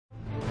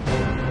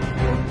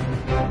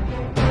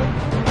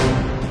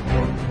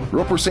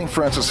Roper St.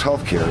 Francis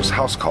Healthcare's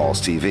House Calls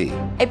TV.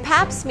 A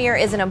Pap smear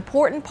is an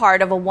important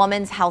part of a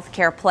woman's health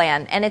care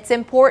plan, and it's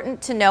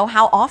important to know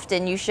how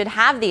often you should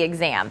have the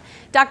exam.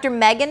 Dr.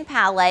 Megan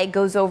Pallay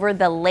goes over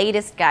the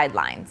latest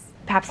guidelines.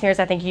 Pap smears,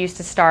 I think, used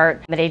to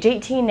start at age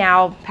 18.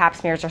 Now, Pap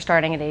smears are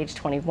starting at age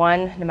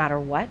 21, no matter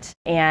what.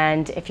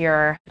 And if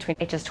you're between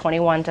ages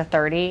 21 to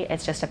 30,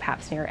 it's just a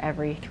Pap smear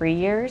every 3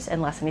 years,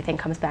 unless anything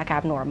comes back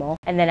abnormal.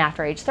 And then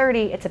after age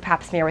 30, it's a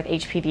Pap smear with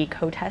HPV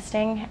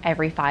co-testing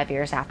every 5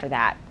 years after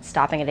that,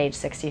 stopping at age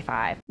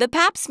 65. The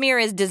Pap smear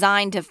is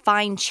designed to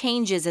find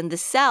changes in the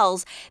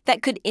cells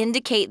that could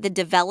indicate the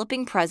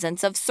developing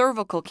presence of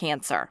cervical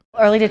cancer.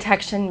 Early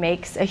detection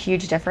makes a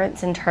huge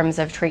difference in terms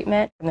of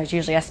treatment. And there's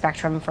usually a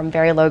spectrum from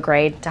very low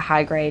grade to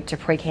high grade to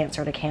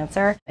precancer to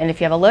cancer. And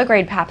if you have a low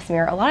grade Pap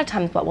smear, a lot of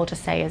times what we'll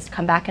just say is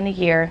come back in a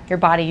year. Your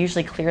body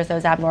usually clears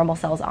those abnormal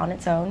cells on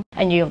its own,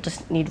 and you'll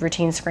just need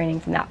routine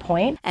screening from that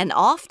point. And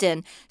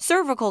often,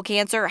 cervical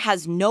cancer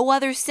has no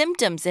other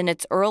symptoms in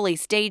its early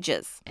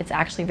stages. It's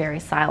actually very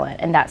silent,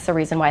 and that's the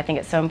reason why I think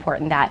it's so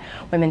important that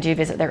women do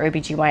visit their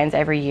OBGYNs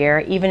every year.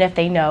 Even if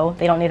they know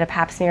they don't need a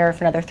Pap smear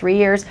for another 3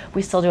 years,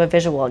 we still do a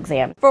visual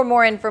exam. For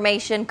more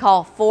information,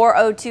 call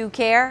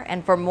 402-CARE,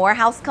 and for more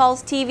House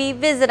Calls TV,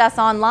 visit us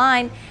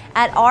online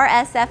at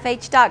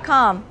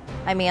rsfh.com.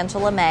 I'm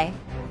Angela May.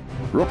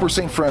 Roper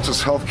St.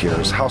 Francis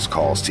Healthcare's House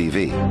Calls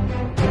TV.